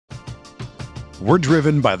We're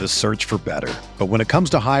driven by the search for better. But when it comes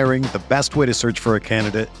to hiring, the best way to search for a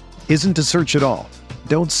candidate isn't to search at all.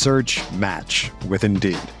 Don't search, match with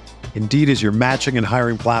Indeed. Indeed is your matching and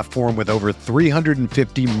hiring platform with over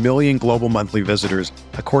 350 million global monthly visitors,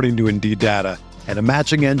 according to Indeed data, and a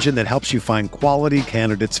matching engine that helps you find quality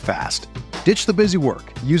candidates fast. Ditch the busy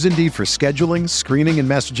work. Use Indeed for scheduling, screening, and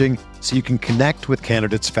messaging so you can connect with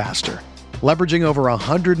candidates faster. Leveraging over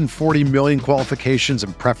 140 million qualifications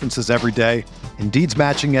and preferences every day, Indeed's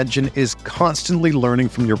matching engine is constantly learning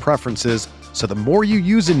from your preferences, so the more you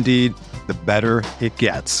use Indeed, the better it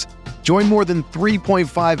gets. Join more than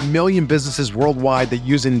 3.5 million businesses worldwide that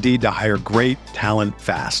use Indeed to hire great talent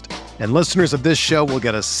fast. And listeners of this show will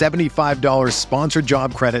get a $75 sponsored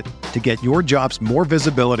job credit to get your jobs more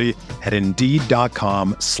visibility at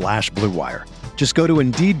Indeed.com/Blue Wire. Just go to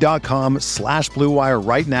Indeed.com/Blue Wire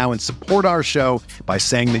right now and support our show by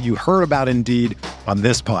saying that you heard about Indeed on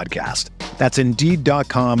this podcast. That's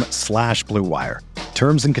Indeed.com/Blue Wire.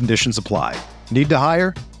 Terms and conditions apply. Need to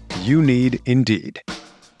hire? You need Indeed.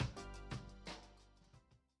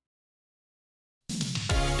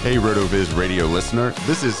 Hey, RotoViz radio listener,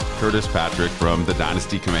 this is Curtis Patrick from the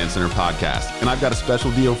Dynasty Command Center podcast, and I've got a special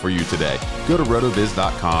deal for you today. Go to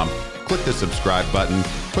RotoViz.com, click the subscribe button,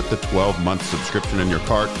 put the 12-month subscription in your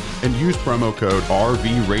cart, and use promo code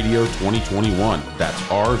RVRadio2021. That's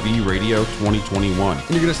RVRadio2021, and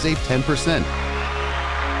you're going to save 10%.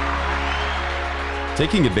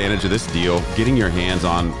 Taking advantage of this deal, getting your hands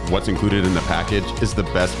on what's included in the package is the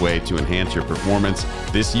best way to enhance your performance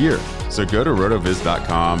this year. So go to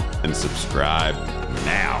RotoViz.com and subscribe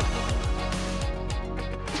now.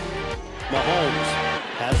 Mahomes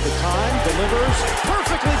has the time, delivers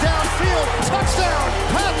perfectly downfield. Touchdown,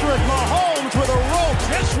 Patrick Mahomes with a rope.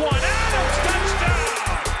 This one, Adams, touchdown.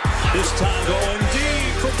 This time going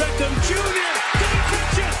deep for Beckham Jr. Did he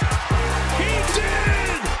catch it? He did.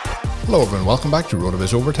 Hello everyone, welcome back to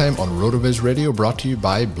RotoViz Overtime on RotoViz Radio, brought to you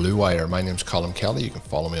by Blue Wire. My name's Colin Kelly. You can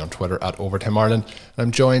follow me on Twitter at Overtime Ireland. And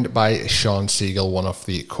I'm joined by Sean Siegel, one of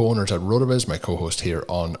the co-owners at RotoViz, my co-host here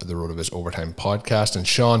on the RotoViz Overtime podcast. And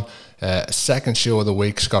Sean, second show of the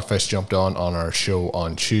week, Scott Fish jumped on our show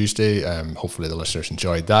on Tuesday. Hopefully the listeners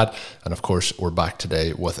enjoyed that. And of course, we're back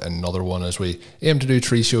today with another one as we aim to do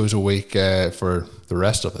 3 shows a week for the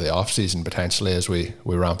rest of the off-season, potentially, as we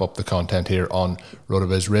ramp up the content here on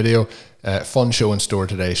RotoViz Radio. Fun show in store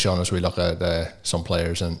today, Sean, as we look at some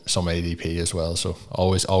players and some ADP as well. So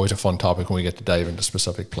always a fun topic when we get to dive into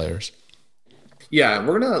specific players. Yeah,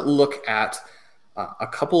 we're going to look at a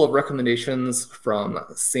couple of recommendations from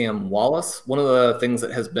Sam Wallace. One of the things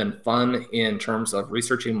that has been fun in terms of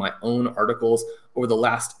researching my own articles over the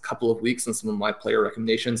last couple of weeks and some of my player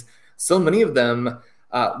recommendations, so many of them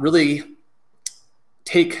really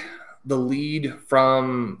take the lead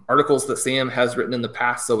from articles that Sam has written in the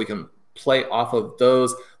past, so we can play off of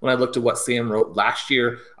those. When I looked at what Sam wrote last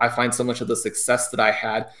year, I find so much of the success that I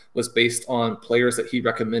had was based on players that he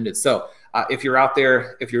recommended. So if you're out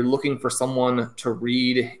there, if you're looking for someone to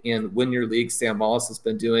read and win your league, Sam Wallace has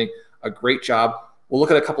been doing a great job. We'll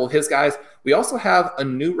look at a couple of his guys. We also have a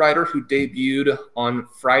new writer who debuted on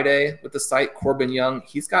Friday with the site, Corbin Young.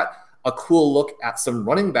 He's got a cool look at some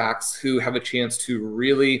running backs who have a chance to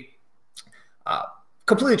really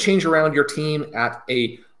completely change around your team at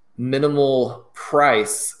a minimal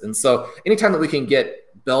price. And so anytime that we can get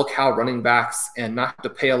bell cow running backs and not have to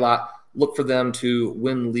pay a lot, look for them to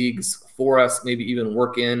win leagues for us, maybe even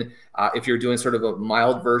work in, if you're doing sort of a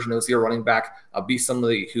mild version of zero running back, be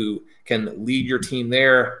somebody who can lead your team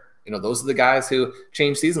there. You know, those are the guys who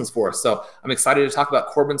change seasons for us. So I'm excited to talk about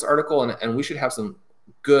Corbin's article, and we should have some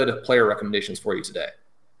good player recommendations for you today.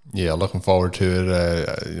 Yeah, looking forward to it.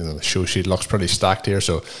 The show sheet looks pretty stacked here,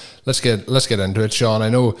 so let's get into it, Sean. I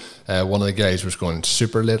know one of the guys was going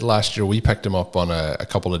super late last year. We picked him up on a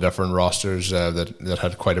couple of different rosters that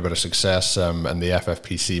had quite a bit of success, and the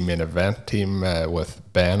FFPC main event team with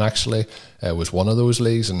Ben actually was one of those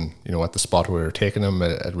leagues. And at the spot where we were taking him,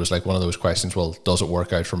 it was like one of those questions: well, does it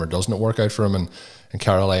work out for him or doesn't it work out for him in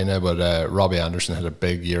Carolina? But Robbie Anderson had a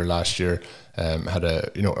big year last year. Had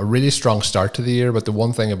a really strong start to the year, but the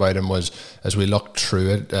one thing about him was, as we looked through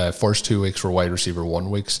it, first 2 weeks were wide receiver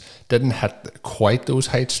 1 weeks, didn't hit quite those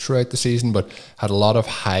heights throughout the season, but had a lot of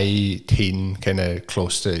high teen, kind of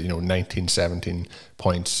close to 19, 17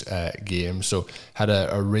 points games. So had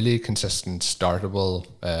a really consistent startable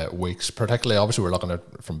weeks, particularly obviously we're looking at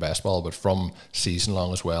from best ball, but from season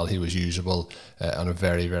long as well. He was usable on a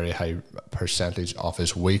very, very high percentage of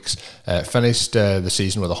his weeks. Finished the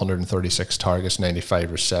season with 136 targets,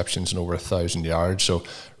 95 receptions and over 1,000 yards. So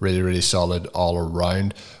really, really solid all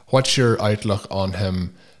around. What's your outlook on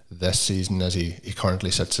him this season as he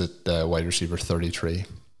currently sits at wide receiver 33.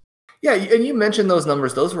 Yeah, and you mentioned those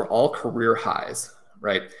numbers. Those were all career highs,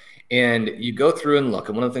 right? And you go through and look,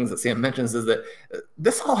 and one of the things that Sam mentions is that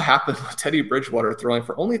this all happened with Teddy Bridgewater throwing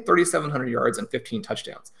for only 3,700 yards and 15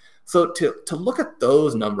 touchdowns. So to look at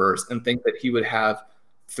those numbers and think that he would have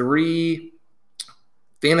 3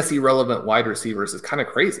 fantasy relevant wide receivers is kind of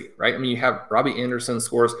crazy, right? I mean, you have Robbie Anderson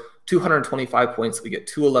scores 225 points. We get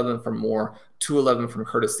 211 from Moore, 211 from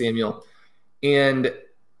Curtis Samuel. And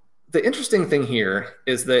the interesting thing here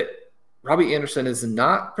is that Robbie Anderson is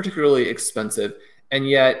not particularly expensive, and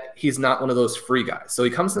yet he's not one of those free guys. So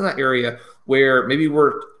he comes in that area where maybe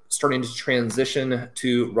we're starting to transition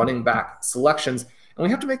to running back selections, and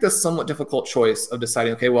we have to make this somewhat difficult choice of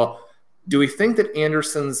deciding, okay, well, do we think that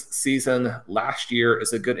Anderson's season last year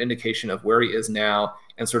is a good indication of where he is now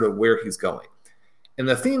and sort of where he's going? And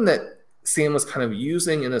the theme that Sam was kind of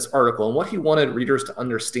using in this article and what he wanted readers to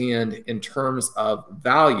understand in terms of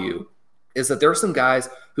value is that there are some guys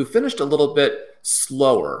who finished a little bit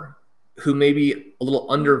slower, who may be a little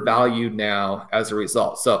undervalued now as a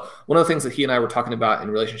result. So one of the things that he and I were talking about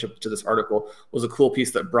in relationship to this article was a cool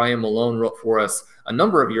piece that Brian Malone wrote for us a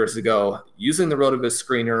number of years ago, using the RotoViz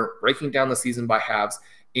screener, breaking down the season by halves,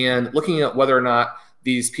 and looking at whether or not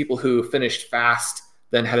these people who finished fast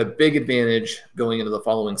then had a big advantage going into the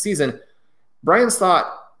following season. Brian's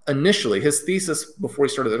thought initially, his thesis before he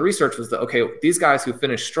started the research was that, okay, these guys who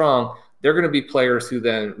finish strong, they're going to be players who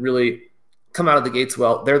then really come out of the gates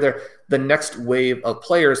well. They're the next wave of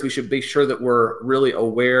players. We should be sure that we're really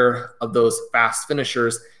aware of those fast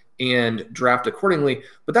finishers and draft accordingly.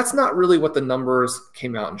 But that's not really what the numbers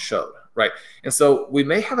came out and showed, right? And so we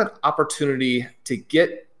may have an opportunity to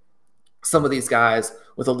get some of these guys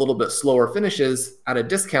with a little bit slower finishes at a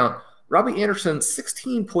discount. Robbie Anderson,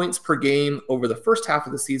 16 points per game over the first half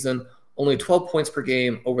of the season, only 12 points per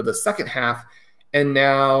game over the second half. And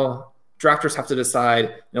now drafters have to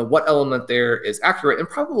decide, what element there is accurate, and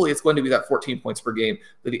probably it's going to be that 14 points per game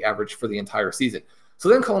that he averaged for the entire season. So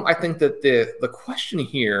then, Colin, I think that the question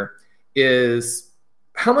here is,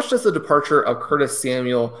 how much does the departure of Curtis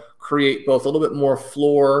Samuel create both a little bit more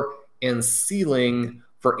floor and ceiling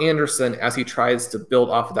for Anderson as he tries to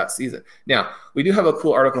build off of that season? Now, we do have a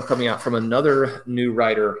cool article coming out from another new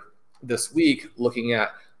writer this week looking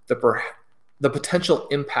at the potential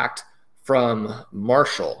impact from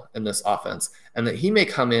Marshall in this offense, and that he may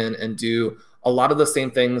come in and do a lot of the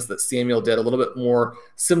same things that Samuel did, a little bit more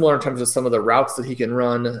similar in terms of some of the routes that he can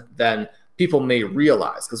run than people may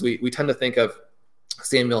realize, because we tend to think of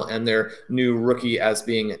Samuel and their new rookie as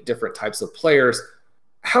being different types of players.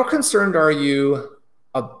 How concerned are you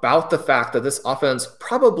about the fact that this offense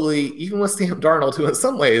probably, even with Sam Darnold, who in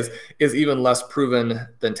some ways is even less proven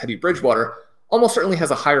than Teddy Bridgewater, almost certainly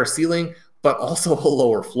has a higher ceiling, but also a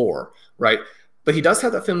lower floor, right? But he does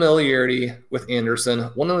have that familiarity with Anderson.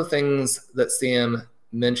 One of the things that Sam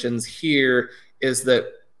mentions here is that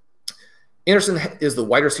Anderson is the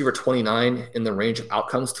wide receiver 29 in the range of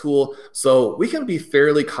outcomes tool. So we can be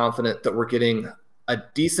fairly confident that we're getting a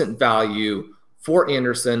decent value for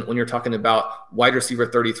Anderson when you're talking about wide receiver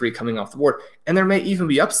 33 coming off the board. And there may even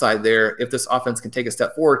be upside there if this offense can take a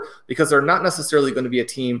step forward, because they're not necessarily going to be a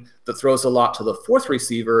team that throws a lot to the fourth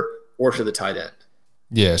receiver or to the tight end.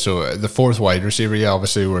 Yeah, so the fourth wide receiver,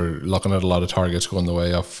 obviously we're looking at a lot of targets going the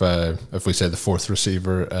way of, if we say the fourth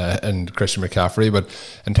receiver and Christian McCaffrey. But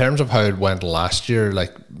in terms of how it went last year,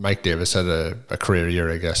 like Mike Davis had a career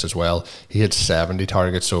year, I guess, as well. He had 70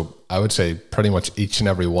 targets, so I would say pretty much each and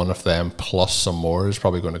every one of them, plus some more, is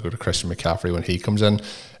probably going to go to Christian McCaffrey when he comes in.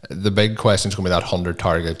 The big question is going to be that 100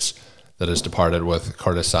 targets that is departed with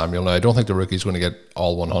Curtis Samuel. Now, I don't think the rookie's going to get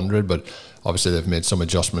all 100, but obviously they've made some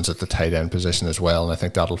adjustments at the tight end position as well, and I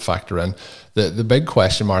think that'll factor in. The big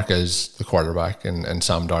question mark is the quarterback and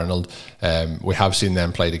Sam Darnold. We have seen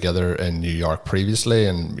them play together in New York previously,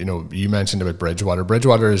 and you mentioned about Bridgewater.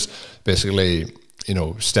 Bridgewater is basically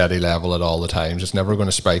steady level at all the times. It's never going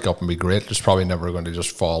to spike up and be great. It's probably never going to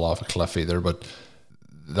just fall off a cliff either, but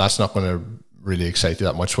that's not going to really excite you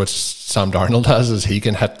that much. What Sam Darnold has is he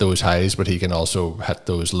can hit those highs, but he can also hit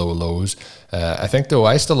those low lows. I think, though,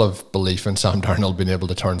 I still have belief in Sam Darnold being able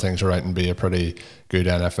to turn things around and be a pretty good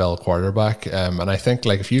NFL quarterback. And I think,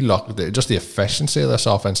 if you look at just the efficiency of this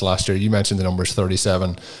offense last year, you mentioned the numbers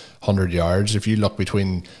 3,700 yards. If you look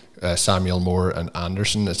between Samuel, Moore and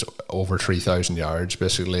Anderson, it's over 3,000 yards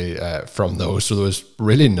basically from those. So there was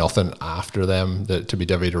really nothing after them to be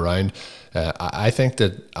divvied around. I think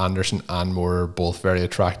that Anderson and Moore are both very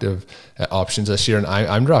attractive options this year, and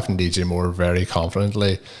I'm drafting DJ Moore very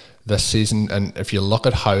confidently this season. And if you look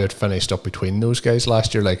at how it finished up between those guys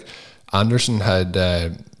last year, Anderson had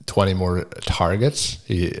 20 more targets.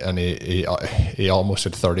 He almost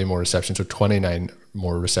had 30 more receptions, so 29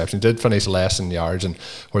 more receptions. Did finish less in yards, and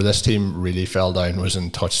where this team really fell down was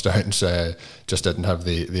in touchdowns. Just didn't have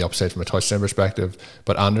the upside from a touchdown perspective.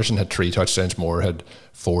 But Anderson had 3 touchdowns, Moore had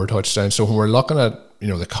 4 touchdowns. So when we're looking at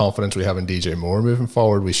the confidence we have in DJ Moore moving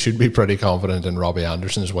forward, we should be pretty confident in Robbie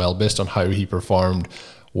Anderson as well, based on how he performed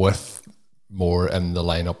with Moore in the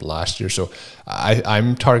lineup last year. So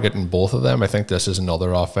I'm targeting both of them. I think this is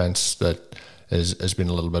another offense that has been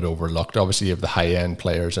a little bit overlooked. Obviously, you have the high-end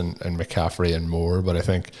players in McCaffrey and Moore, but I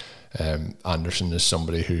think Anderson is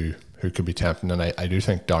somebody who could be tempting, and I do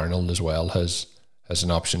think Darnold as well has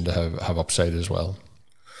an option to have upside as well.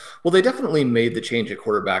 Well, they definitely made the change at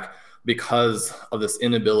quarterback because of this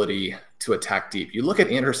inability to attack deep. You look at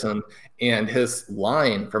Anderson and his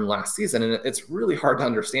line from last season, and it's really hard to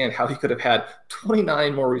understand how he could have had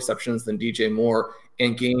 29 more receptions than DJ Moore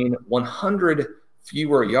and gain 100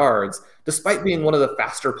 fewer yards, despite being one of the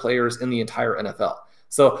faster players in the entire NFL.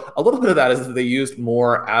 So a little bit of that is that they used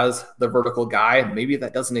Moore as the vertical guy. Maybe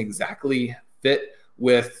that doesn't exactly fit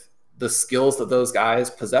with the skills that those guys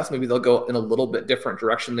possess. Maybe they'll go in a little bit different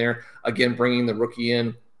direction there. Again, bringing the rookie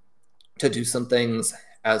in to do some things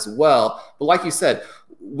as well. But like you said,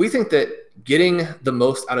 we think that getting the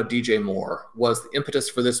most out of DJ Moore was the impetus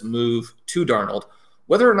for this move to Darnold.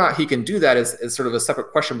 Whether or not he can do that is sort of a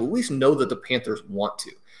separate question, but we at least know that the Panthers want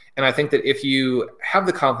to. And I think that if you have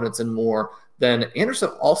the confidence in Moore, then Anderson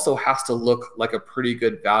also has to look like a pretty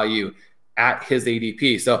good value at his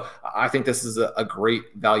ADP. So I think this is a great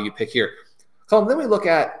value pick here. Colin, then we look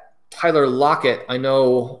at Tyler Lockett. I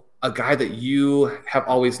know a guy that you have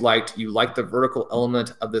always liked. You like the vertical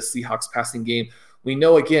element of the Seahawks passing game. We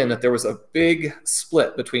know, again, that there was a big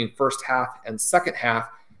split between first half and second half.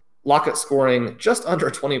 Lockett scoring just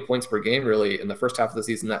under 20 points per game, really, in the first half of the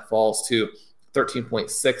season. That falls to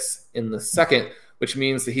 13.6 in the second, which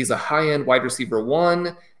means that he's a high-end wide receiver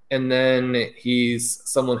 1, and then he's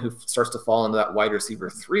someone who starts to fall into that wide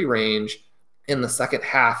receiver 3 range in the second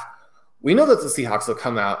half. We know that the Seahawks have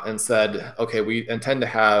come out and said, okay, we intend to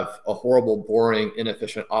have a horrible, boring,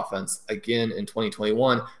 inefficient offense again in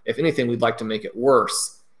 2021. If anything, we'd like to make it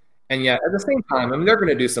worse. And yet, at the same time, I mean, they're going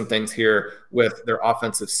to do some things here with their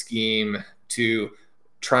offensive scheme to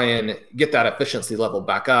try and get that efficiency level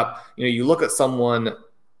back up. You look at someone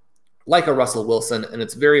like a Russell Wilson, and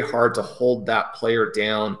it's very hard to hold that player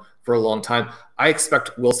down for a long time. I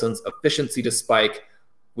expect Wilson's efficiency to spike.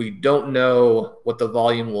 We don't know what the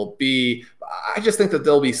volume will be. I just think that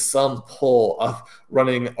there'll be some pull of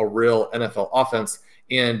running a real NFL offense.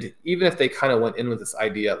 And even if they kind of went in with this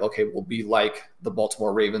idea of, okay, we'll be like the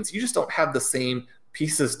Baltimore Ravens, you just don't have the same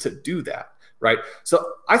pieces to do that, right? So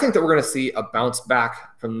I think that we're going to see a bounce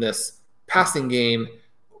back from this passing game.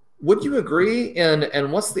 Would you agree?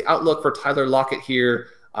 And what's the outlook for Tyler Lockett here,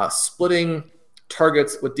 splitting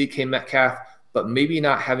targets with DK Metcalf, but maybe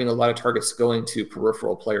not having a lot of targets going to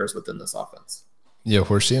peripheral players within this offense? Yeah,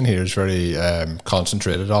 we're seeing here is very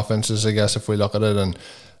concentrated offenses, I guess, if we look at it. And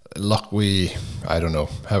look, I don't know,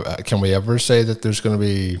 can we ever say that there's going to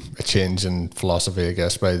be a change in philosophy, I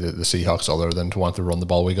guess, by the Seahawks other than to want to run the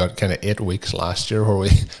ball? We got kind of 8 weeks last year where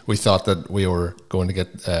we thought that we were going to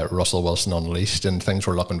get Russell Wilson unleashed and things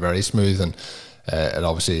were looking very smooth, and it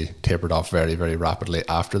obviously tapered off very, very rapidly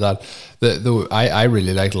after that. I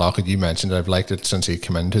really like Lockett. You mentioned I've liked it since he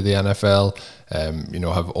came into the NFL.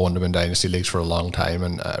 Have owned him in dynasty leagues for a long time,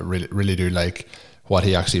 and I really do like what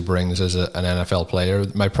he actually brings as an NFL player.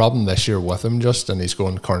 My problem this year with him, and he's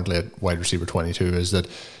going currently at wide receiver 22, is that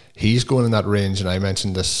he's going in that range, and I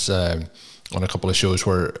mentioned this on a couple of shows,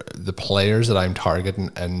 where the players that I'm targeting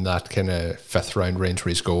in that kind of 5th round range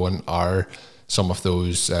where he's going are some of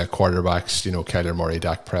those quarterbacks, Kyler Murray,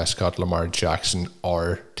 Dak Prescott, Lamar Jackson,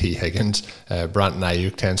 or T. Higgins. Brandon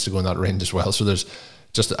Ayuk tends to go in that range as well. So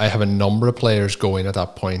I have a number of players going at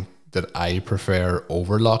that point that I prefer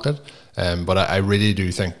over Lockett. But I really do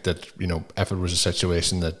think that, if it was a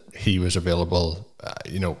situation that he was available,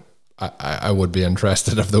 I would be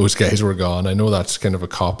interested if those guys were gone. I know that's kind of a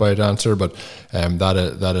cop-out answer, but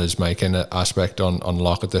that is my kind of aspect on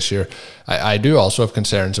Lockett this year. I do also have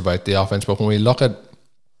concerns about the offense, but when we look at,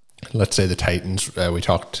 let's say, the Titans, we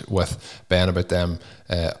talked with Ben about them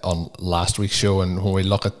on last week's show, and when we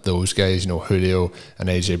look at those guys, Julio and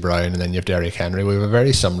AJ Brown, and then you have Derrick Henry, we have a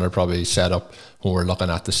very similar probably setup when we're looking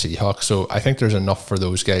at the Seahawks. So I think there's enough for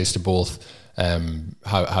those guys to both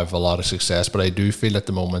have a lot of success. But I do feel at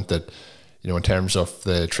the moment that, in terms of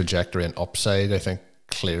the trajectory and upside, I think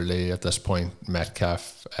clearly at this point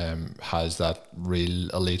Metcalf has that real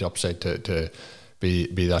elite upside to be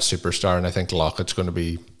that superstar. And I think Lockett's going to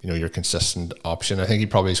be, your consistent option. I think he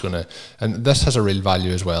probably is going to, and this has a real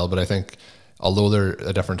value as well, but I think although they're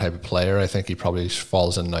a different type of player, I think he probably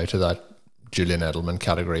falls in now to that Julian Edelman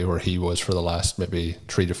category where he was for the last maybe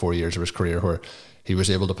 3 to 4 years of his career, where he was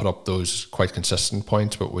able to put up those quite consistent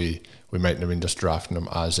points, but we mightn't have been just drafting him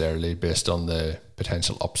as early based on the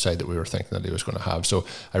potential upside that we were thinking that he was going to have. So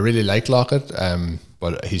I really like Lockett,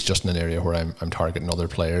 but he's just in an area where I'm targeting other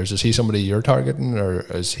players. Is he somebody you're targeting, or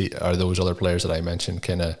are those other players that I mentioned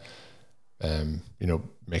kind of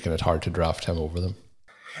making it hard to draft him over them?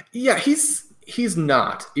 Yeah, he's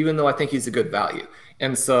not, even though I think he's a good value.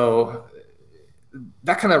 And so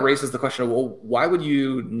that kind of raises the question of, well, why would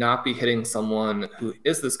you not be hitting someone who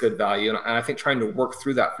is this good value? And I think trying to work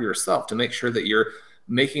through that for yourself to make sure that you're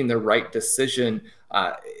making the right decision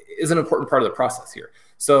is an important part of the process here.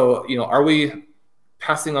 So, are we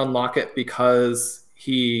passing on Lockett because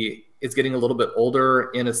he is getting a little bit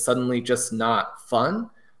older and is suddenly just not fun?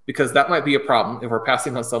 Because that might be a problem if we're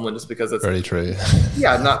passing on someone just because it's very true.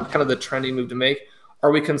 Yeah, not kind of the trendy move to make. Are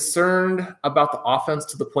we concerned about the offense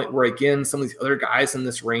to the point where, again, some of these other guys in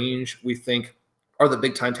this range we think are the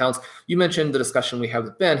big-time talents? You mentioned the discussion we have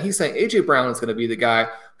with Ben. He's saying A.J. Brown is going to be the guy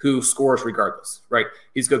who scores regardless, right?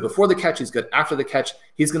 He's good before the catch. He's good after the catch.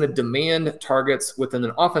 He's going to demand targets within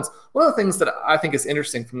an offense. One of the things that I think is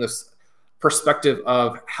interesting from this perspective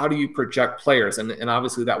of how do you project players, and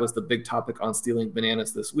obviously that was the big topic on Stealing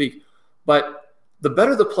Bananas this week, but the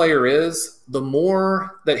better the player is, the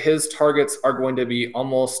more that his targets are going to be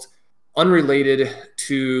almost unrelated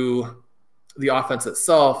to the offense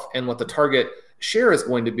itself and what the target share is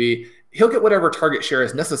going to be. He'll get whatever target share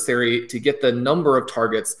is necessary to get the number of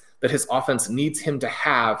targets that his offense needs him to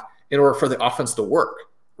have in order for the offense to work,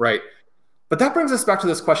 right? But that brings us back to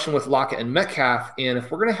this question with Lockett and Metcalf. And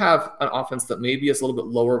if we're going to have an offense that maybe is a little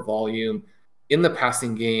bit lower volume in the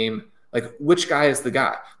passing game, like, which guy is the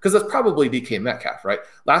guy? Because it's probably DK Metcalf, right?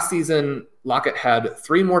 Last season, Lockett had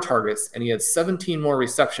 3 more targets and he had 17 more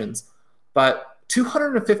receptions, but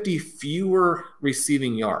 250 fewer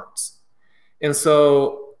receiving yards. And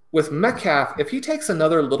so with Metcalf, if he takes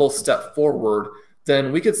another little step forward,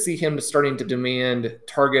 then we could see him starting to demand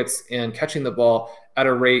targets and catching the ball at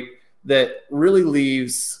a rate that really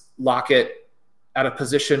leaves Lockett at a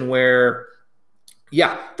position where,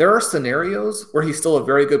 yeah, there are scenarios where he's still a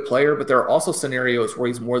very good player, but there are also scenarios where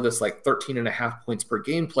he's more this like 13.5 points per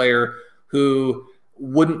game player who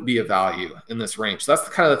wouldn't be a value in this range. So that's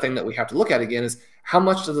the kind of the thing that we have to look at again is how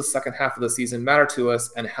much does the second half of the season matter to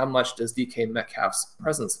us and how much does DK Metcalf's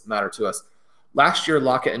presence matter to us? Last year,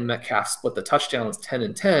 Lockett and Metcalf split the touchdowns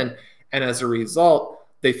 10-10, and as a result,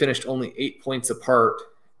 they finished only 8 points apart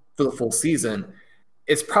for the full season.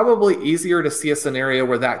 It's probably easier to see a scenario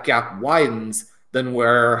where that gap widens than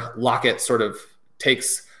where Lockett sort of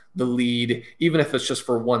takes the lead, even if it's just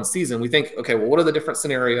for one season. We think, okay, well, what are the different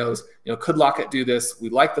scenarios? Could Lockett do this? We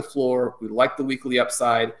like the floor. We like the weekly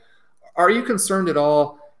upside. Are you concerned at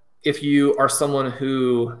all if you are someone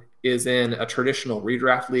who is in a traditional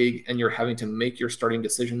redraft league and you're having to make your starting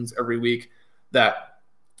decisions every week, that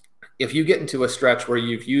if you get into a stretch where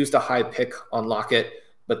you've used a high pick on Lockett,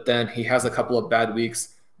 but then he has a couple of bad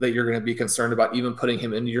weeks, that you're going to be concerned about even putting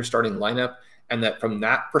him into your starting lineup? And that from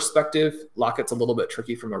that perspective, Lockett's a little bit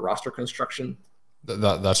tricky from a roster construction.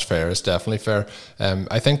 That's fair. It's definitely fair.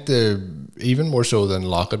 I think even more so than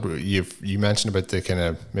Lockett, you mentioned about the kind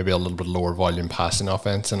of maybe a little bit lower volume passing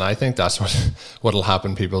offense, and I think that's what'll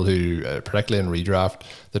happen. People who, particularly in redraft,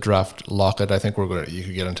 the draft Lockett, I think you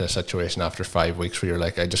could get into a situation after 5 weeks where you're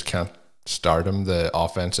like, I just can't start him. The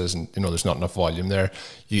offense isn't, there's not enough volume there.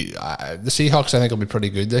 The Seahawks, I think, will be pretty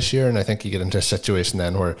good this year, and I think you get into a situation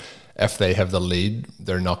then where if they have the lead,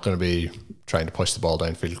 they're not going to be trying to push the ball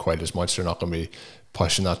downfield quite as much. They're not going to be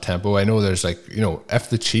pushing that tempo. I know there's if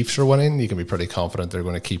the Chiefs are winning, you can be pretty confident they're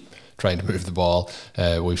going to keep trying to move the ball.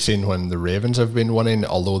 We've seen when the Ravens have been winning,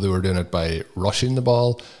 although they were doing it by rushing the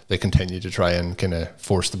ball, they continue to try and kind of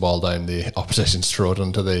force the ball down the opposition's throat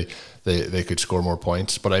until they could score more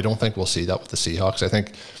points. But I don't think we'll see that with the Seahawks. I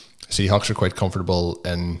think Seahawks are quite comfortable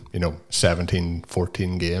in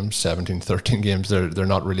 17-14 games, 17-13 games. They're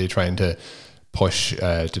not really trying to push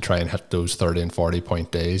to try and hit those 30 and 40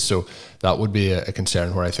 point days. So that would be a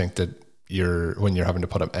concern where I think that when you're having to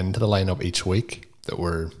put them into the lineup each week, that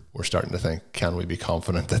we're starting to think, can we be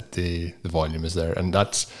confident that the volume is there? And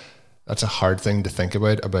that's a hard thing to think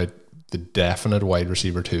about the definite wide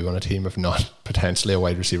receiver 2 on a team, if not potentially a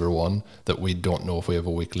wide receiver 1, that we don't know if we have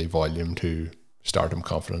a weekly volume to start him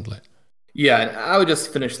confidently. Yeah, and I would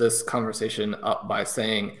just finish this conversation up by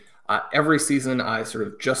saying every season I sort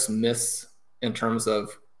of just miss in terms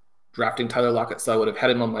of drafting Tyler Lockett, so I would have had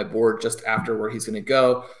him on my board just after where he's going to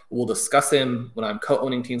go. We'll discuss him when I'm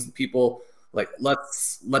co-owning teams with people. Like,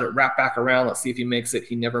 let's let it wrap back around. Let's see if he makes it.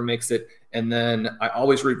 He never makes it. And then I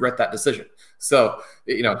always regret that decision. So,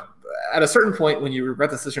 at a certain point, when you regret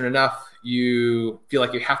the decision enough, you feel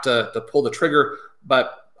like you have to pull the trigger.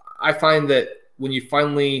 But I find that when you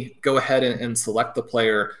finally go ahead and select the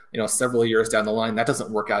player, several years down the line, that doesn't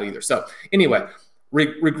work out either. So anyway,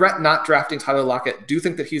 regret not drafting Tyler Lockett. Do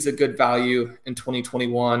think that he's a good value in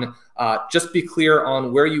 2021. Just be clear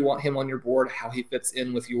on where you want him on your board, how he fits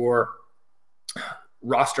in with your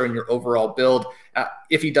roster and your overall build,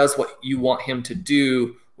 if he does what you want him to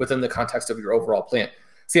do within the context of your overall plan.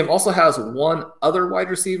 Sam also has one other wide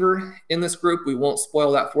receiver in this group. We won't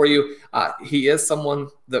spoil that for you. He is someone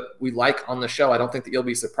that we like on the show. I don't think that you'll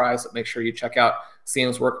be surprised, but make sure you check out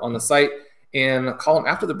Sam's work on the site. And column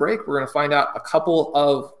after the break, we're going to find out a couple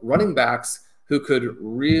of running backs who could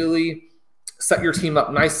really set your team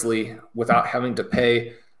up nicely without having to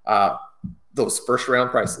pay those first-round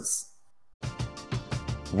prices.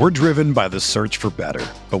 We're driven by the search for better.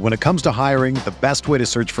 But when it comes to hiring, the best way to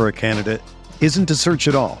search for a candidate isn't to search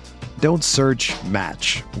at all. Don't search,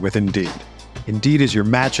 match with Indeed. Indeed is your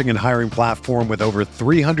matching and hiring platform with over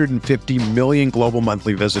 350 million global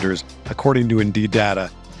monthly visitors, according to Indeed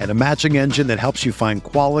data, and a matching engine that helps you find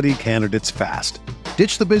quality candidates fast.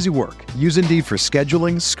 Ditch the busy work. Use Indeed for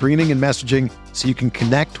scheduling, screening, and messaging so you can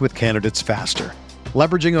connect with candidates faster.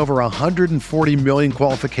 Leveraging over 140 million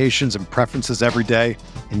qualifications and preferences every day,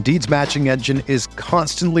 Indeed's matching engine is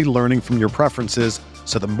constantly learning from your preferences,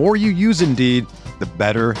 so the more you use Indeed, the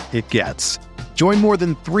better it gets. Join more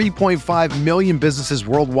than 3.5 million businesses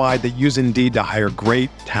worldwide that use Indeed to hire great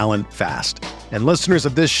talent fast. And listeners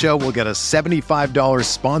of this show will get a $75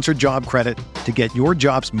 sponsored job credit to get your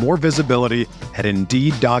jobs more visibility at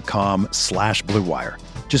Indeed.com/Blue Wire.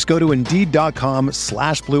 Just go to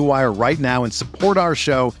Indeed.com/Blue Wire right now and support our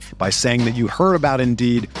show by saying that you heard about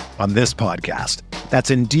Indeed on this podcast. That's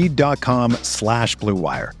Indeed.com/Blue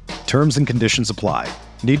Wire. Terms and conditions apply.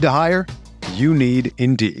 Need to hire? You need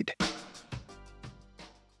Indeed.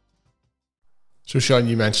 So, Sean,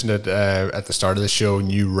 you mentioned it at the start of the show,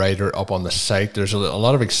 new writer up on the site. There's a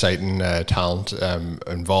lot of exciting talent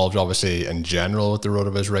involved, obviously, in general with the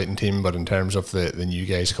RotoViz writing team, but in terms of the new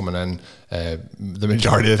guys coming in, the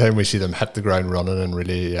majority of the time we see them hit the ground running and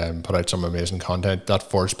really put out some amazing content. That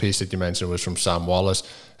first piece that you mentioned was from Sam Wallace.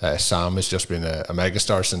 Sam has just been a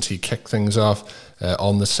megastar since he kicked things off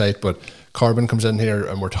on the site, but Carbon comes in here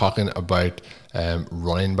and we're talking about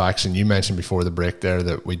running backs, and you mentioned before the break there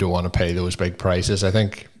that we don't want to pay those big prices. I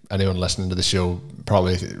think anyone listening to the show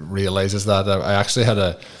probably realizes that. I actually had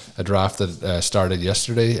a draft that started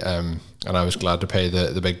yesterday, and I was glad to pay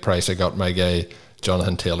the big price. I got my guy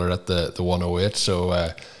Jonathan Taylor at the 108, so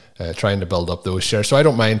trying to build up those shares. So I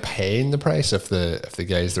don't mind paying the price if the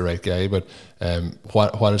guy's the right guy, but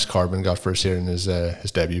what has Carbon got for us here in his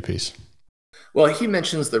debut piece? Well, he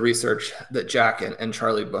mentions the research that Jack and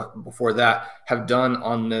Charlie before that have done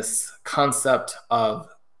on this concept of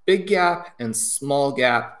big gap and small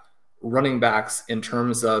gap running backs in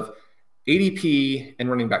terms of ADP and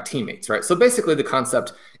running back teammates, right? So basically the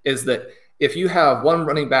concept is that if you have one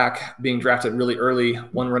running back being drafted really early,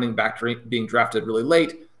 one running back being drafted really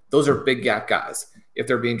late, those are big gap guys. If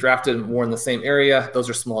they're being drafted more in the same area, those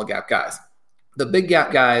are small gap guys. The big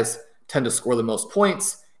gap guys tend to score the most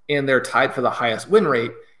points, and they're tied for the highest win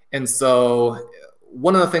rate. And so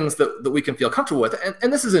one of the things that we can feel comfortable with,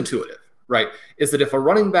 and this is intuitive, right, is that if a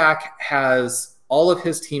running back has all of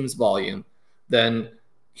his team's volume, then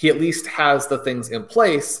he at least has the things in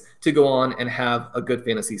place to go on and have a good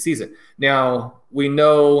fantasy season. Now, we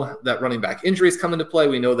know that running back injuries come into play.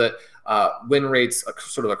 We know that win rates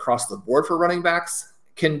sort of across the board for running backs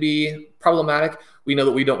can be problematic. We know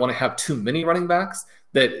that we don't want to have too many running backs,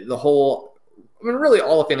 that really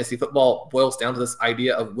all of fantasy football boils down to this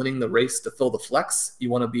idea of winning the race to fill the flex. You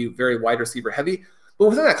want to be very wide receiver heavy. But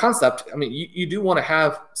within that concept, you do want to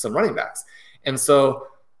have some running backs. And so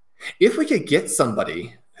if we could get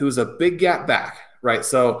somebody who's a big gap back, right?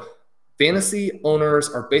 So fantasy owners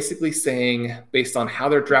are basically saying, based on how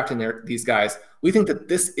they're drafting these guys, we think that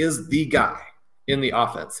this is the guy in the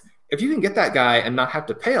offense. If you can get that guy and not have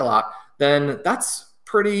to pay a lot, then that's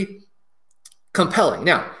pretty compelling.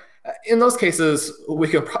 Now, in those cases, we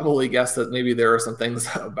can probably guess that maybe there are some things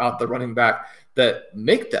about the running back that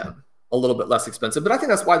make them a little bit less expensive. But I think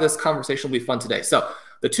that's why this conversation will be fun today. So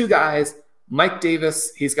the two guys, Mike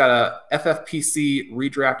Davis, he's got a FFPC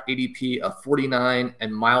redraft ADP of 49,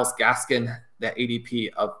 and Myles Gaskin, that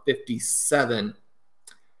ADP of 57.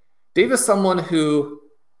 Davis, someone who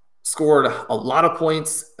scored a lot of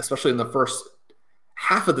points, especially in the first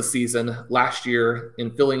half of the season last year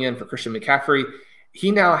in filling in for Christian McCaffrey.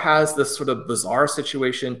 He now has this sort of bizarre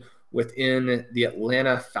situation within the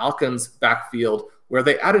Atlanta Falcons backfield where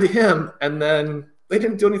they added him and then they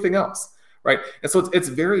didn't do anything else, right? And so it's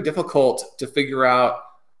very difficult to figure out,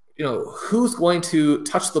 who's going to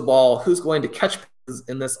touch the ball, who's going to catch passes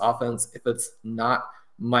in this offense if it's not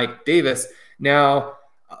Mike Davis. Now,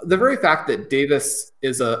 the very fact that Davis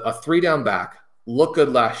is a 3-down back, looked good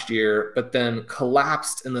last year, but then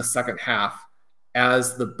collapsed in the second half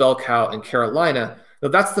as the bell cow in Carolina. Now,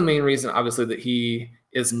 that's the main reason, obviously, that he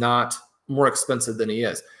is not more expensive than he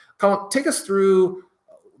is. Colin, take us through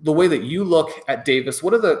the way that you look at Davis.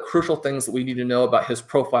 What are the crucial things that we need to know about his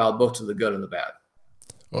profile, both to the good and the bad?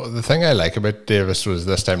 Well, the thing I like about Davis was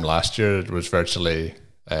this time last year, it was virtually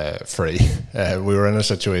free. We were in a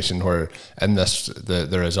situation where in this,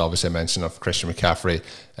 there is obviously a mention of Christian McCaffrey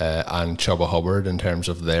and Chuba Hubbard in terms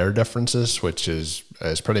of their differences, which is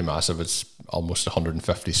pretty massive. It's almost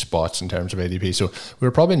 150 spots in terms of ADP. So we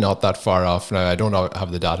were probably not that far off. Now, I don't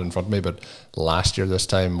have the data in front of me, but last year this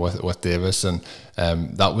time with Davis, and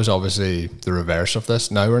that was obviously the reverse of this.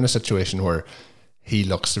 Now we're in a situation where he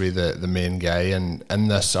looks to be the main guy, and in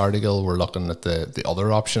this article we're looking at the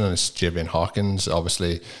other option, and it's Javian Hawkins,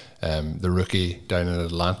 obviously the rookie down in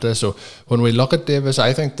Atlanta. So when we look at Davis,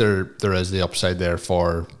 I think there is the upside there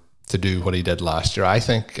to do what he did last year. I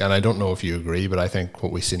think, and I don't know if you agree, but I think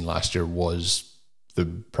what we seen last year was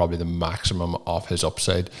probably the maximum of his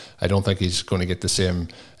upside. I don't think he's going to get the same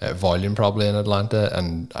volume probably in Atlanta,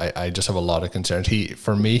 and I just have a lot of concerns.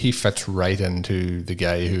 For me, he fits right into the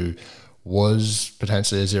guy who was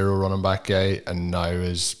potentially a zero running back guy and now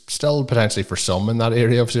is still potentially for some in that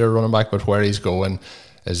area of zero running back, but where he's going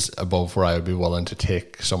is above where I would be willing to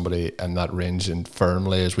take somebody in that range, and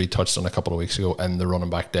firmly, as we touched on a couple of weeks ago, in the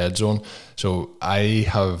running back dead zone. So I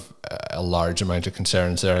have a large amount of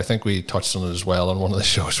concerns there. I think we touched on it as well on one of the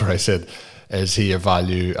shows where I said, is he a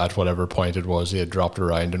value at whatever point it was he had dropped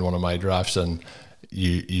around in one of my drafts, and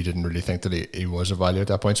you didn't really think that he was a value at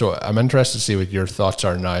that point. So I'm interested to see what your thoughts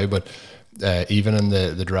are now, but even in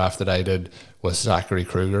the draft that I did with Zachary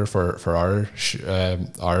Kruger for our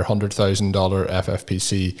 $100,000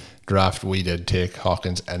 FFPC draft, we did take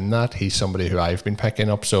Hawkins in that. He's somebody who I've been picking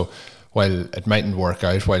up. So while it mightn't work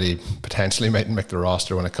out, while he potentially mightn't make the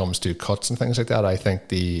roster when it comes to cuts and things like that, I think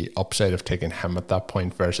the upside of taking him at that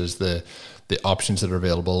point versus the options that are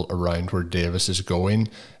available around where Davis is going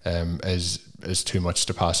is too much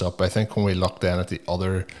to pass up. I think when we look then at the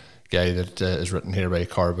other guy that is written here by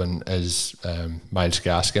Carbon is Myles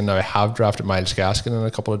Gaskin. Now, I have drafted Myles Gaskin in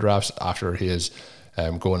a couple of drafts after he is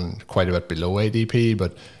going quite a bit below ADP,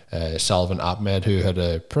 but Salvin Ahmed, who had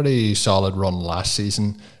a pretty solid run last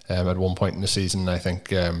season at one point in the season, I think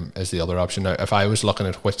is the other option. Now, if I was looking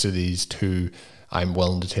at which of these two I'm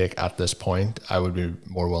willing to take at this point, I would be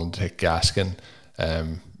more willing to take Gaskin,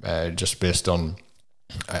 just based on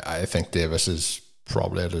I think Davis is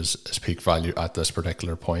probably at his peak value at this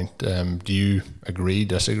particular point. Do you agree,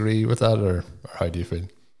 disagree with that, or how do you feel?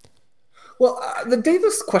 Well, the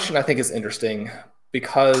Davis question I think is interesting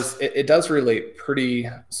because it does relate pretty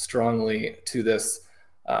strongly to this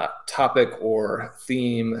topic or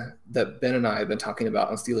theme that Ben and I have been talking about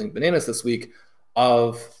on Stealing Bananas this week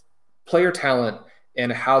of player talent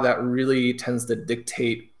and how that really tends to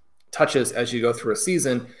dictate touches as you go through a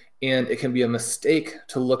season. And it can be a mistake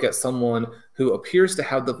to look at someone who appears to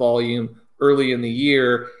have the volume early in the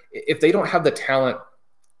year if they don't have the talent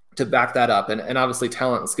to back that up. And obviously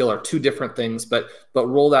talent and skill are two different things, but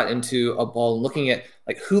roll that into a ball, looking at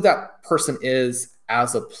like who that person is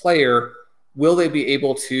as a player. Will they be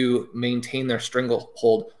able to maintain their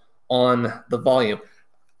stranglehold on the volume?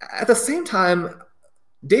 At the same time,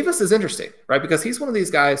 Davis is interesting, right? Because he's one of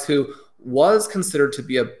these guys who was considered to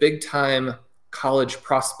be a big-time college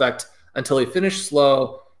prospect until he finished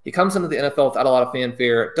slow. He comes into the NFL without a lot of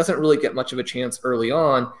fanfare, doesn't really get much of a chance early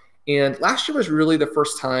on. And last year was really the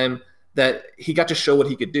first time that he got to show what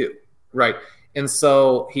he could do, right? And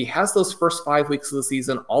so he has those first 5 weeks of the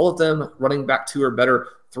season, all of them running back 2 or better,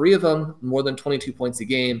 3 of them more than 22 points a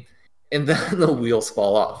game. And then the wheels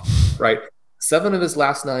fall off, right? 7 of his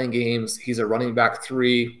last 9 games, he's a running back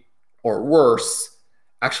 3 or worse.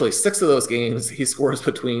 Actually, 6 of those games, he scores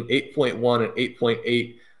between 8.1 and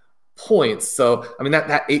 8.8 points. So, I mean,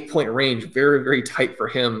 that 8-point range, very, very tight for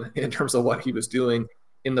him in terms of what he was doing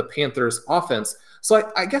in the Panthers offense.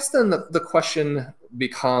 So I guess then the question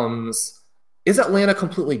becomes, is Atlanta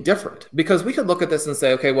completely different? Because we could look at this and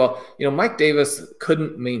say, okay, well, Mike Davis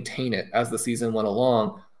couldn't maintain it as the season went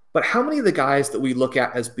along. But how many of the guys that we look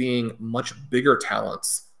at as being much bigger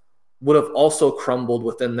talents would have also crumbled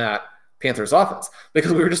within that Panthers offense.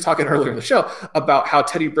 Because we were just talking earlier in the show about how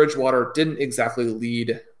Teddy Bridgewater didn't exactly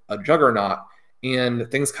lead a juggernaut, and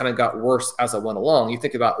things kind of got worse as it went along. You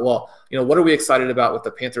think about, well, what are we excited about with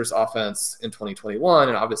the Panthers offense in 2021?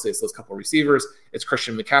 And obviously it's those couple of receivers, it's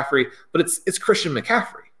Christian McCaffrey, but it's Christian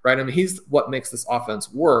McCaffrey, right? I mean, he's what makes this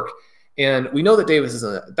offense work. And we know that Davis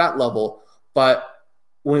isn't at that level, but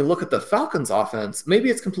when we look at the Falcons offense, maybe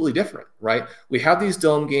it's completely different, right? We have these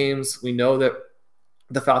dome games. We know that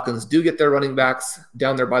the Falcons do get their running backs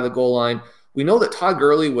down there by the goal line. We know that Todd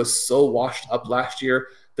Gurley was so washed up last year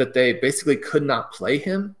that they basically could not play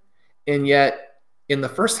him. And yet in the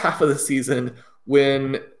first half of the season,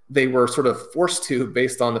 when they were sort of forced to,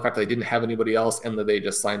 based on the fact that they didn't have anybody else and that they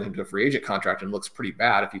just signed him to a free agent contract, and looks pretty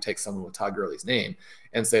bad if you take someone with Todd Gurley's name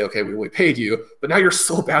and say, okay, we paid you, but now you're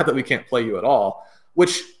so bad that we can't play you at all,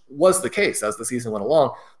 which was the case as the season went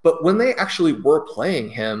along. But when they actually were playing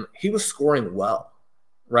him, he was scoring well,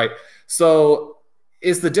 right? So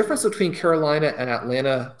is the difference between Carolina and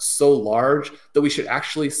Atlanta so large that we should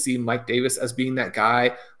actually see Mike Davis as being that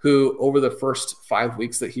guy who, over the first 5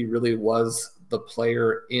 weeks that he really was the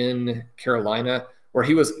player in Carolina, where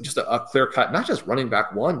he was just a clear-cut, not just running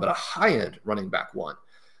back one, but a high-end running back one?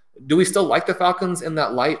 Do we still like the Falcons in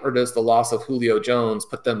that light, or does the loss of Julio Jones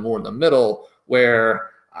put them more in the middle where,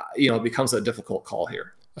 it becomes a difficult call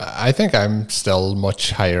here? I think I'm still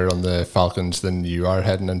much higher on the Falcons than you are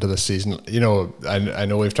heading into the season. I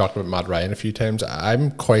know we've talked about Matt Ryan a few times.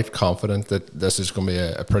 I'm quite confident that this is going to be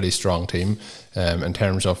a pretty strong team in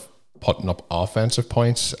terms of putting up offensive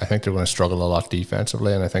points. I think they're going to struggle a lot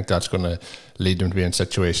defensively, and I think that's going to lead them to be in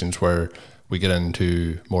situations where we get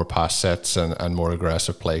into more pass sets and more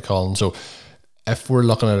aggressive play calling. So if we're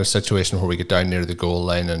looking at a situation where we get down near the goal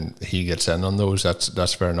line and he gets in on those,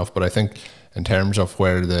 that's fair enough. But I think in terms of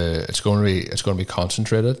where it's going to be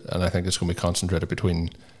concentrated, and I think it's going to be concentrated between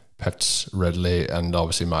Pitts, Ridley, and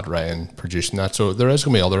obviously Matt Ryan producing that. So there is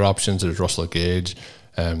going to be other options. There's Russell Gage.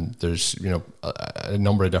 There's a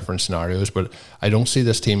number of different scenarios, but I don't see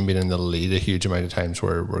this team being in the lead a huge amount of times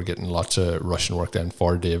where we're getting lots of rushing work then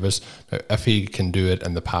for Davis. Now, if he can do it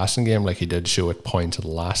in the passing game like he did show at points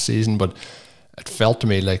last season, but it felt to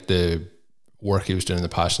me like the work he was doing in the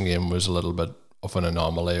passing game was a little bit of an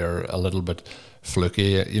anomaly or a little bit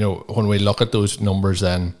fluky. When we look at those numbers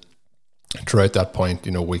then throughout that point,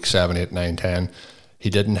 week 7, 8, 9, 10, he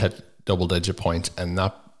didn't hit double-digit points in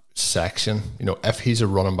that section. If he's a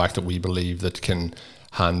running back that we believe that can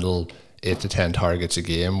handle 8 to 10 targets a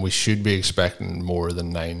game, we should be expecting more than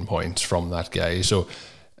 9 points from that guy. So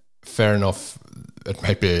fair enough, it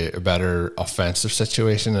might be a better offensive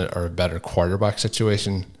situation or a better quarterback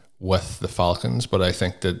situation with the Falcons, but I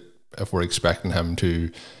think that if we're expecting him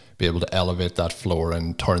to be able to elevate that floor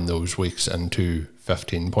and turn those weeks into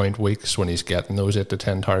 15-point weeks when he's getting those 8 to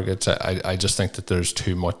 10 targets, I just think that there's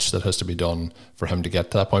too much that has to be done for him to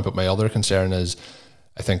get to that point. But my other concern is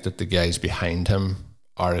I think that the guys behind him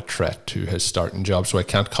are a threat to his starting job, so I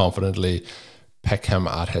can't confidently pick him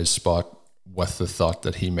at his spot with the thought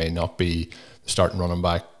that he may not be the starting running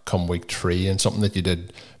back come week 3. And something that you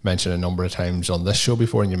did mention a number of times on this show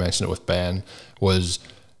before, and you mentioned it with Ben, was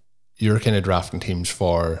you're kind of drafting teams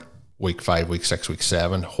for week 5, week 6, week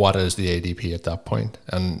 7. What is the ADP at that point?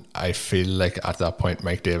 And I feel like at that point,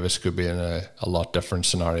 Mike Davis could be in a lot different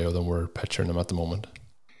scenario than we're picturing him at the moment.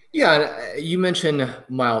 Yeah, you mentioned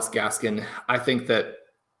Myles Gaskin. I think that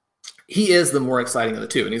he is the more exciting of the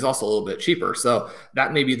two, and he's also a little bit cheaper. So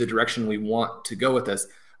that may be the direction we want to go with this.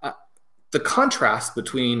 The contrast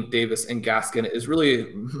between Davis and Gaskin is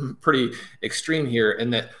really pretty extreme here in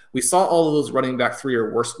that we saw all of those running back 3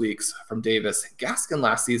 or worse weeks from Davis. Gaskin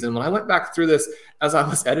last season, when I went back through this as I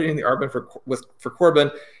was editing the Arbin for Corbin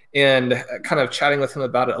and kind of chatting with him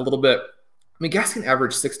about it a little bit, I mean, Gaskin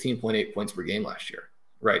averaged 16.8 points per game last year,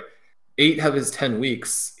 right? 8 of his 10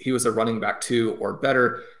 weeks, he was a running back 2 or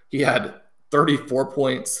better. He had 34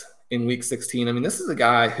 points in week 16. I mean, this is a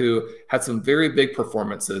guy who had some very big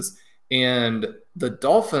performances. And the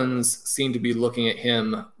Dolphins seem to be looking at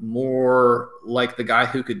him more like the guy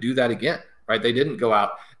who could do that again, right? They didn't go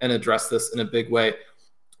out and address this in a big way.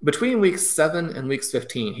 Between weeks 7 and weeks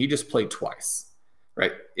 15, he just played twice,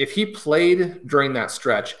 right? If he played during that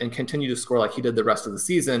stretch and continued to score like he did the rest of the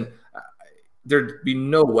season, there'd be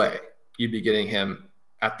no way you'd be getting him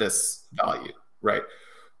at this value, right?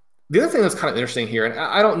 The other thing that's kind of interesting here, and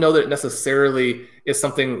I don't know that it necessarily is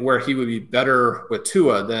something where he would be better with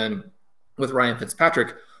Tua than with Ryan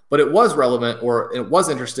Fitzpatrick, but it was relevant, or it was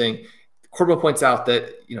interesting. Corbin points out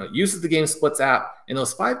that, uses the Game Splits app. In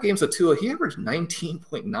those 5 games of Tua, he averaged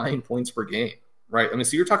 19.9 points per game, right? I mean,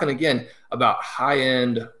 so you're talking again about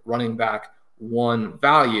high-end running back one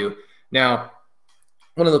value. Now,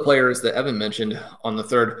 one of the players that Evan mentioned on the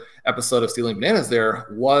third episode of Stealing Bananas there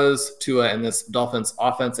was Tua and this Dolphins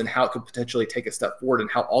offense and how it could potentially take a step forward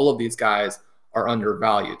and how all of these guys are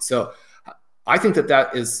undervalued. So I think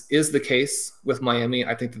that is the case with Miami.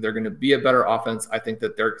 I think that they're going to be a better offense. I think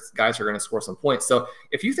that their guys are going to score some points. So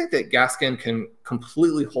if you think that Gaskin can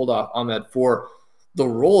completely hold off Ahmed for the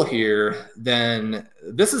role here, then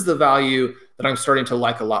this is the value that I'm starting to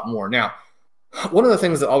like a lot more. Now, one of the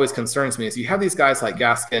things that always concerns me is you have these guys like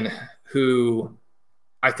Gaskin who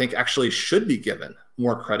I think actually should be given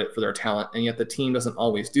more credit for their talent, and yet the team doesn't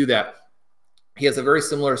always do that. He has a very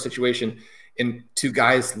similar situation to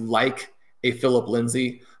guys like a Phillip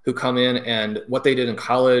Lindsay who come in and what they did in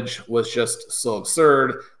college was just so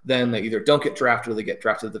absurd. Then they either don't get drafted or they get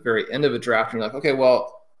drafted at the very end of a draft. And you're like, okay,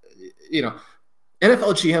 well, NFL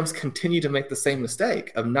GMs continue to make the same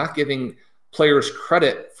mistake of not giving players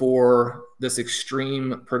credit for this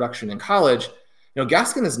extreme production in college.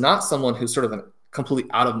 Gaskin is not someone who's sort of a complete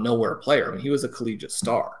out of nowhere player. I mean, he was a collegiate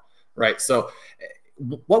star, right? So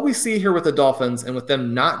what we see here with the Dolphins and with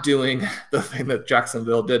them not doing the thing that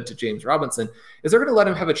Jacksonville did to James Robinson is they're going to let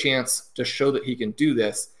him have a chance to show that he can do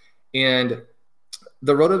this. And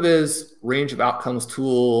the RotoViz range of outcomes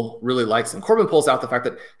tool really likes him. Corbin pulls out the fact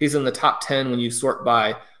that he's in the top 10 when you sort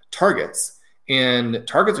by targets. And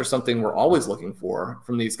targets are something we're always looking for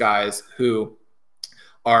from these guys who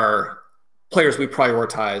are players we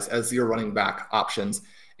prioritize as zero running back options.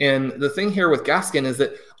 And the thing here with Gaskin is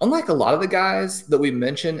that unlike a lot of the guys that we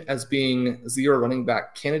mention as being zero running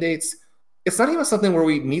back candidates, it's not even something where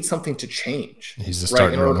we need something to change. He's the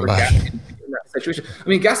starting running back. In that situation. I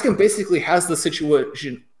mean, Gaskin basically has the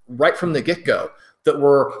situation right from the get-go that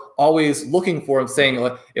we're always looking for and saying,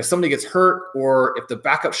 like, if somebody gets hurt or if the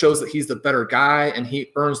backup shows that he's the better guy and he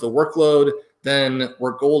earns the workload, then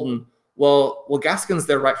we're golden. Well, Gaskin's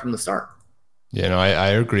there right from the start. Yeah, no,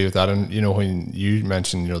 I agree with that. And, when you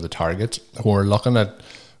mentioned, the targets, when we're looking at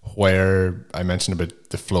where I mentioned about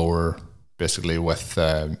the floor, basically with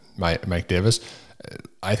Mike Davis,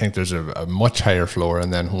 I think there's a much higher floor.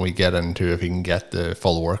 And then when we get into, if he can get the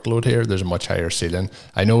full workload here, there's a much higher ceiling.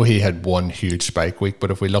 I know he had one huge spike week,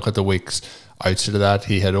 but if we look at the weeks outside of that,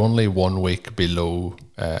 he had only 1 week below,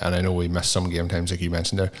 and I know we missed some game times like you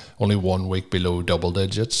mentioned there, only 1 week below double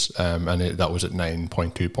digits, that was at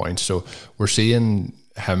 9.2 points. So we're seeing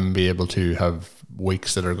him be able to have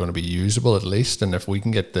weeks that are going to be usable at least, and if we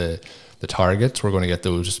can get the targets, we're going to get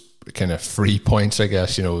those kind of free points, I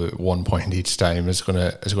guess. 1 point each time is going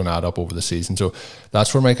to add up over the season. So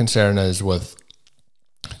that's where my concern is with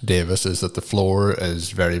Davis, is that the floor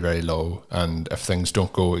is very, very low, and if things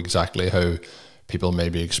don't go exactly how people may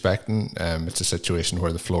be expecting, it's a situation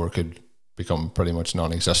where the floor could become pretty much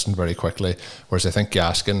non-existent very quickly. Whereas I think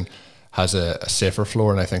Gaskin has a safer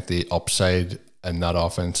floor, and I think the upside in that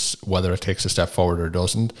offense, whether it takes a step forward or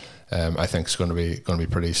doesn't, I think is going to be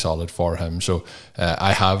pretty solid for him. So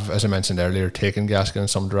I have, as I mentioned earlier, taken Gaskin in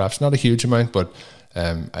some drafts, not a huge amount, but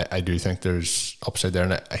I do think there's upside there,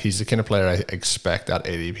 and he's the kind of player I expect that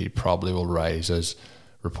ADP probably will rise as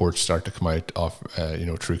reports start to come out of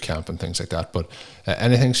through camp and things like that. But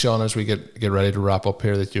anything, Sean, as we get ready to wrap up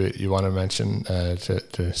here that you want to mention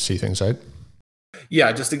to see things out?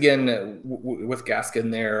 Yeah, just again with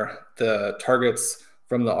Gaskin there, the targets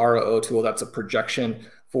from the ROO tool, that's a projection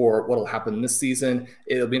for what will happen this season.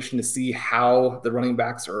 It'll be interesting to see how the running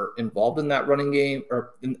backs are involved in that running game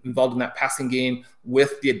or involved in that passing game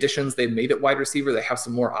with the additions they've made at wide receiver. They have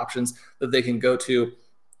some more options that they can go to,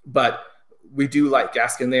 but we do like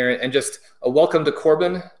Gaskin there. And just a welcome to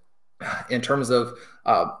Corbin in terms of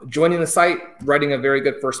joining the site, writing a very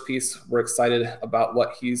good first piece. We're excited about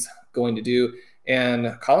what he's going to do.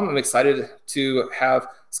 And Colin, I'm excited to have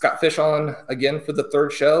Scott Fish on again for the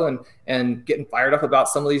third show and getting fired up about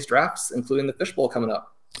some of these drafts, including the Fish Bowl coming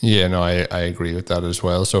up. Yeah, no, I agree with that as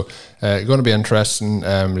well. So going to be interesting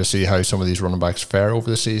to see how some of these running backs fare over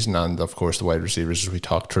the season, and of course the wide receivers as we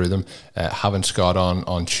talk through them. Having Scott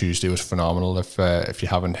on Tuesday was phenomenal. If you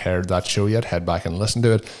haven't heard that show yet, head back and listen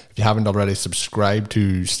to it. If you haven't already subscribed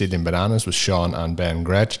to Stealing Bananas with Sean and Ben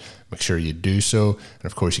Gretsch, make sure you do so. And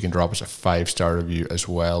of course you can drop us a 5-star review as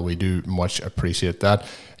well. We do much appreciate that.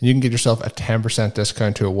 And you can get yourself a 10%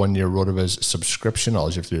 discount to a 1-year RotoViz subscription. All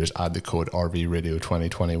you have to do is add the code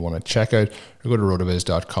RVRadio2021 at checkout, or go to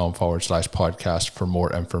rotoviz.com/podcast for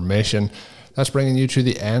more information. that's bringing you to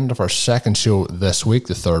the end of our second show this week,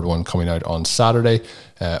 the third one coming out on Saturday.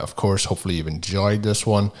 Of course, hopefully you've enjoyed this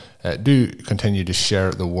one. Do continue to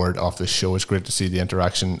share the word of the show. It's great to see the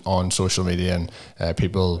interaction on social media and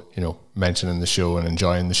people, mentioning the show and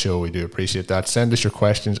enjoying the show. We do appreciate that. Send us your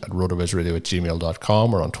questions at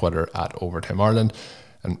rotovizradio@gmail.com or on Twitter @OvertimeIreland.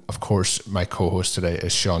 And of course, my co-host today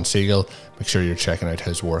is Sean Siegel. Make sure you're checking out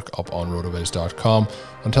his work up on rotoviz.com.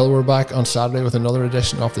 Until we're back on Saturday with another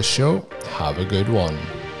edition of the show, have a good one.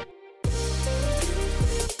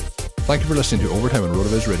 Thank you for listening to Overtime on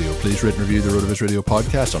RotoViz Radio. Please rate and review the RotoViz Radio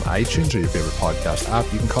podcast on iTunes or your favorite podcast app.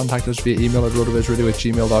 You can contact us via email at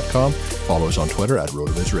rotovizradio@gmail.com. Follow us on Twitter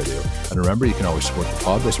 @RotoViz Radio. And remember, you can always support the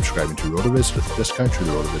pod by subscribing to RotoViz with a discount through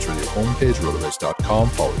the RotoViz Radio homepage,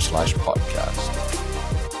 rotoviz.com/podcast.